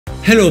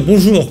Hello,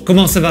 bonjour,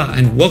 comment ça va?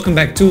 And welcome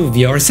back to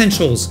VR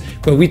Essentials,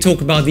 where we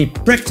talk about the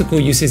practical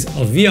uses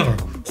of VR.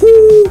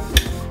 Woo!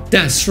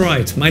 That's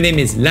right, my name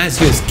is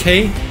Lazius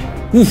K.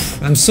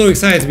 Oof, I'm so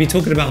excited to be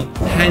talking about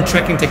hand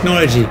tracking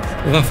technology.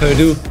 Without further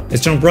ado,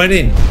 let's jump right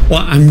in.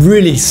 Well, I'm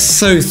really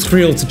so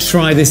thrilled to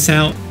try this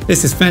out.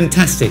 This is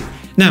fantastic.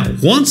 Now,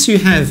 once you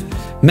have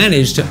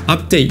managed to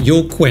update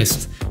your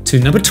Quest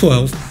to number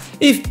 12,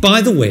 if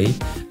by the way,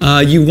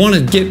 you want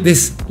to get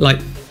this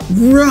like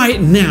right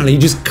now, you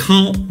just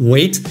can't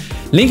wait,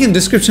 link in the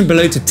description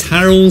below to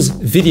Tarol's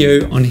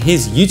video on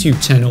his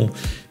YouTube channel,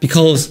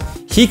 because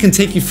he can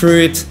take you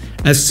through it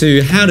as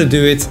to how to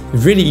do it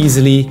really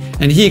easily,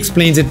 and he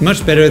explains it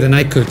much better than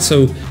I could.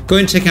 So go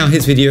and check out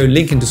his video,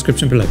 link in the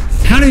description below.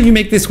 How do you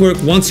make this work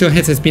once your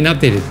headset's been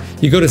updated?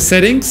 You go to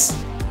settings,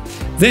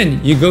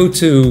 then you go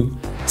to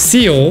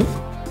see all,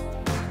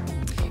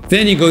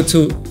 then you go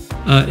to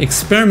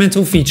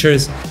experimental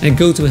features and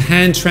go to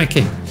hand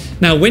tracking.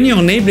 Now, when you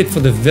enable it for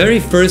the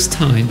very first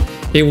time,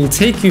 it will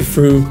take you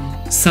through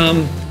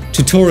some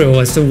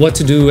tutorial as to what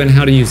to do and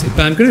how to use it.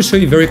 But I'm going to show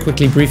you very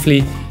quickly, briefly,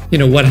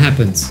 what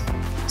happens.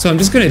 So I'm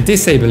just going to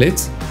disable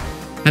it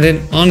and then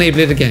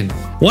enable it again.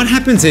 What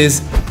happens is,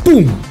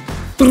 boom,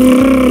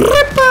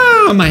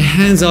 my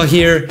hands are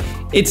here.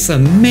 It's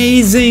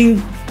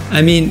amazing.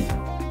 I mean,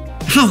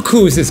 how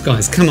cool is this,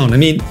 guys? Come on. I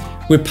mean,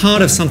 we're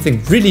part of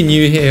something really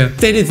new here.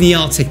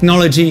 State-of-the-art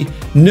technology.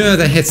 No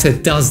other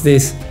headset does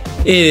this.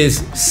 It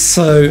is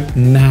so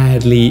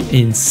madly,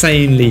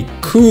 insanely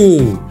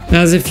cool. Now,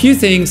 there's a few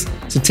things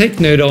to take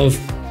note of.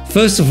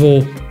 First of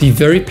all, be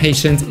very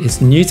patient. It's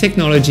new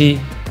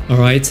technology, all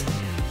right?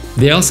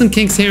 There are some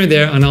kinks here and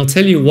there, and I'll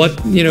tell you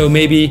what,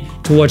 maybe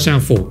to watch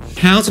out for.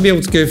 How to be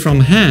able to go from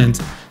hand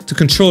to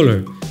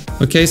controller.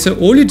 Okay, so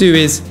all you do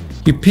is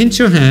you pinch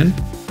your hand,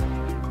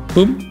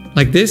 boom,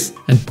 like this,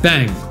 and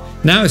bang.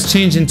 Now it's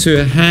changed into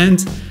a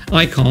hand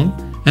icon,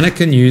 and I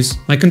can use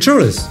my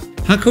controllers.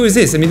 How cool is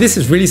this? I mean, this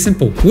is really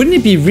simple. Wouldn't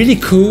it be really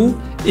cool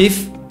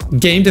if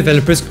game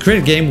developers could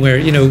create a game where,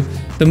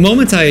 the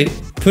moment I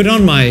put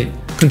on my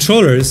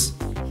controllers,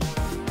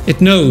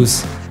 it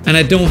knows, and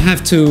I don't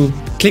have to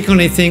click on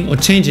anything or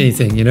change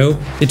anything,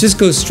 It just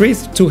goes straight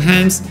to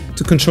hands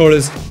to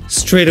controllers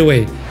straight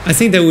away. I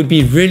think that would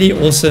be really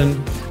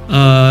awesome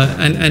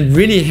and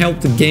really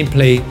help the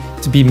gameplay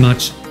to be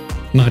much,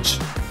 much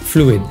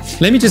fluid.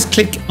 Let me just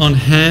click on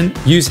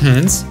use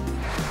hands.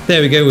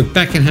 There we go, we're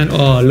back in hand.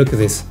 Oh, look at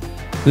this.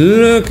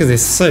 Look at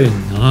this, so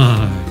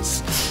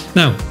nice.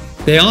 Now,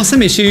 there are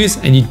some issues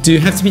and you do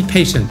have to be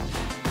patient.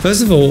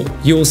 First of all,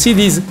 you will see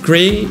these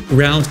gray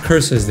round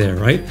cursors there,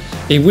 right?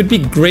 It would be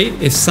great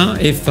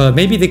if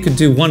maybe they could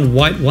do one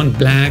white, one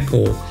black,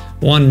 or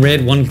one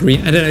red, one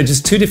green. I don't know,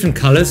 just two different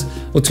colors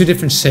or two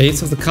different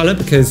shades of the color,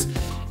 because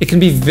it can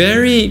be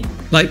very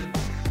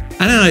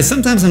I don't know,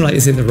 sometimes I'm like,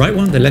 is it the right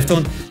one, the left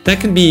one? That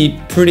can be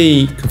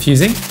pretty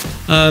confusing.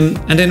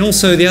 And then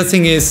also the other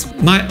thing is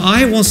my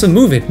eye wants to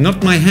move it,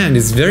 not my hand.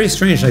 It's very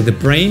strange, like the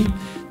brain.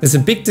 There's a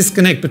big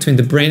disconnect between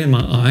the brain and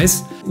my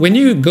eyes. When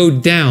you go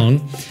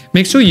down,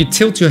 make sure you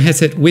tilt your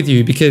headset with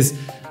you, because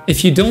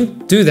if you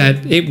don't do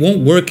that, it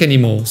won't work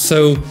anymore.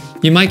 So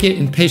you might get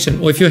impatient,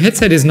 or if your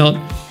headset is not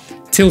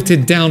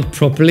tilted down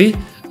properly,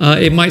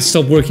 it might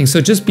stop working.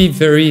 So just be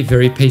very,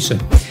 very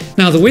patient.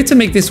 Now, the way to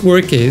make this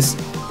work is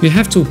you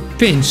have to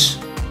pinch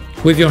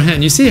with your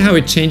hand. You see how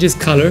it changes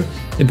color?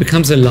 It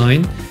becomes a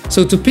line.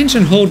 So to pinch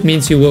and hold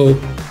means you will,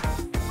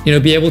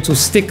 be able to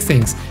stick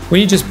things.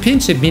 When you just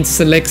pinch, it means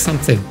select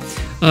something.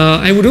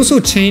 I would also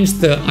change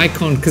the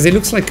icon, because it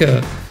looks like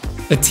a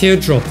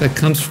teardrop that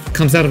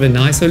comes out of an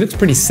eye. So it looks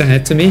pretty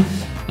sad to me.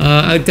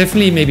 I would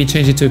definitely maybe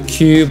change it to a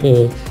cube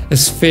or a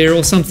sphere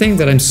or something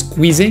that I'm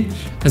squeezing,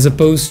 as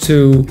opposed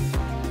to,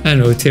 I don't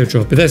know, a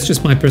teardrop. But that's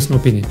just my personal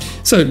opinion.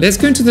 So let's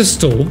go into the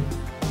store.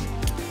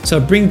 So I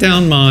bring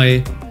down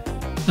my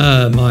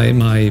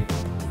my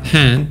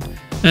hand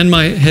and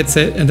my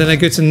headset, and then I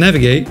go to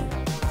navigate,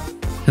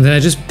 and then I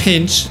just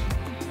pinch.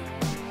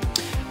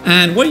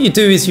 And what you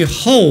do is you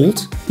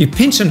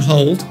pinch and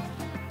hold,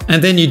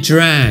 and then you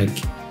drag,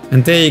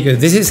 and there you go.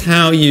 This is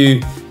how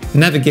you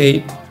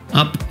navigate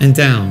up and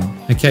down,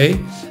 okay?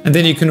 And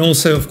then you can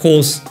also, of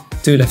course,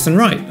 do left and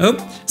right. Oh,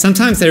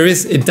 sometimes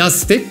it does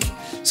stick.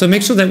 So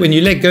make sure that when you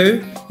let go,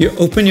 you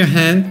open your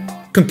hand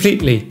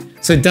completely,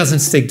 so it doesn't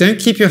stick. Don't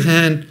keep your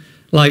hand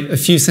like a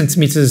few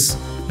centimeters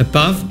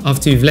above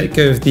after you've let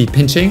go of the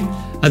pinching,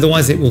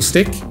 otherwise it will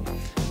stick.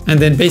 And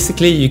then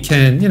basically you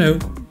can,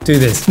 do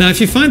this. Now,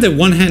 if you find that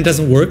one hand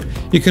doesn't work,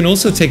 you can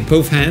also take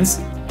both hands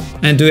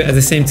and do it at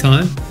the same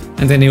time,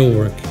 and then it will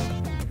work.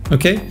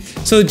 Okay,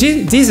 so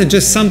these are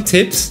just some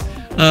tips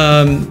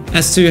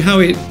as to how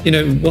it,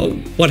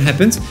 what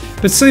happens.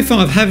 But so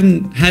far I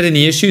haven't had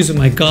any issues with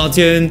my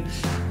Guardian.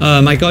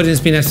 My Guardian's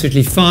been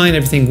absolutely fine.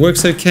 Everything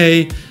works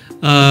okay.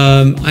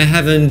 I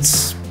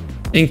haven't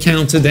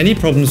encountered any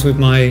problems with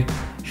my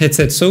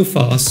headset so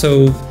far.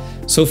 So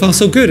far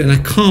so good, and I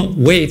can't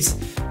wait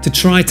to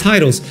try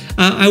titles.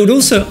 I would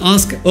also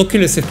ask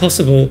Oculus, if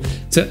possible,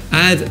 to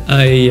add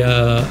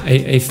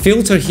a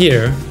filter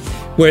here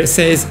where it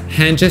says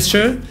hand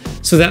gesture,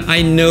 so that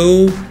I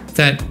know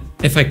that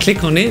if I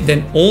click on it,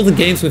 then all the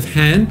games with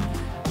hand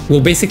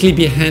will basically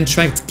be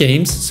hand-tracked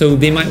games. So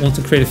they might want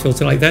to create a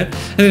filter like that.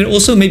 And then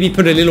also maybe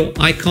put a little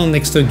icon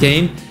next to a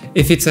game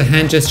if it's a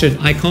hand-gestured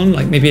icon,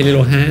 like maybe a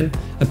little hand,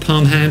 a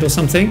palm hand or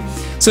something.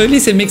 So at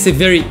least it makes it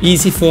very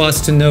easy for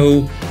us to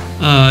know,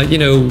 you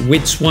know,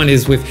 which one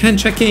is with hand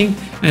tracking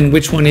and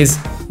which one is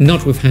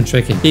not with hand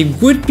tracking.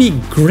 It would be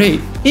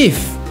great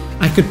if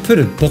I could put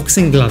a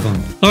boxing glove on.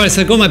 All right,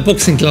 so I got my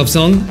boxing gloves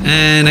on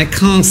and I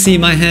can't see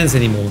my hands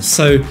anymore.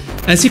 So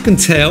as you can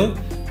tell,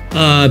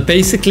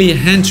 basically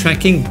hand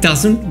tracking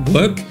doesn't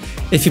work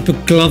if you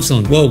put gloves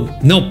on. Well,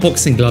 not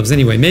boxing gloves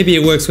anyway. Maybe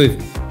it works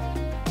with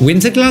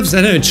winter gloves.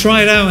 I don't know,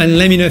 try it out and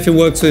let me know if it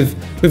works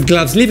with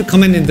gloves. Leave a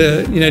comment in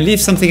the, you know,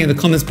 leave something in the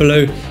comments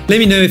below. Let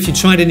me know if you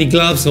tried any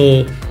gloves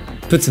or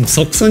put some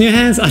socks on your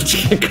hands. I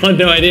got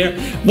no idea.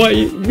 What,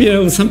 you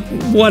know,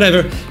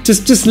 whatever.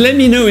 Just let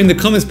me know in the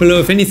comments below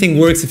if anything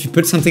works, if you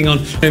put something on.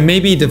 And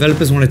maybe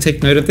developers want to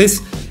take note of this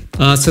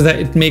so that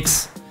it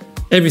makes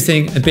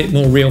everything a bit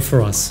more real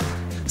for us.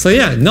 So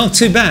yeah, not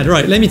too bad.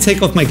 Right, let me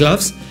take off my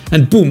gloves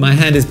and boom, my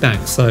hand is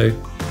back. So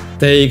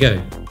there you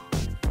go.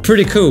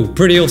 Pretty cool,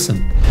 pretty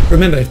awesome.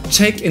 Remember,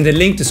 check in the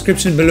link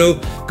description below.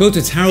 Go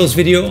to Taro's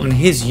video on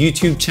his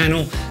YouTube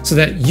channel so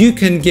that you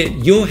can get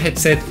your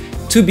headset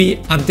to be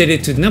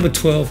updated to number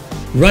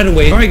 12 right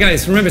away. All right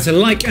guys, remember to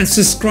like and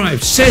subscribe,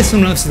 share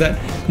some love so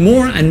that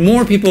more and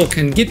more people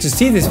can get to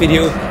see this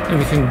video and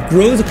we can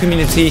grow the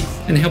community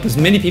and help as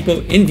many people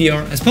in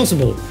VR as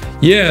possible.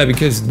 Yeah,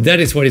 because that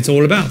is what it's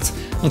all about.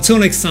 Until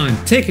next time,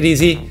 take it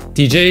easy.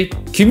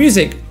 DJ, cue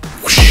music.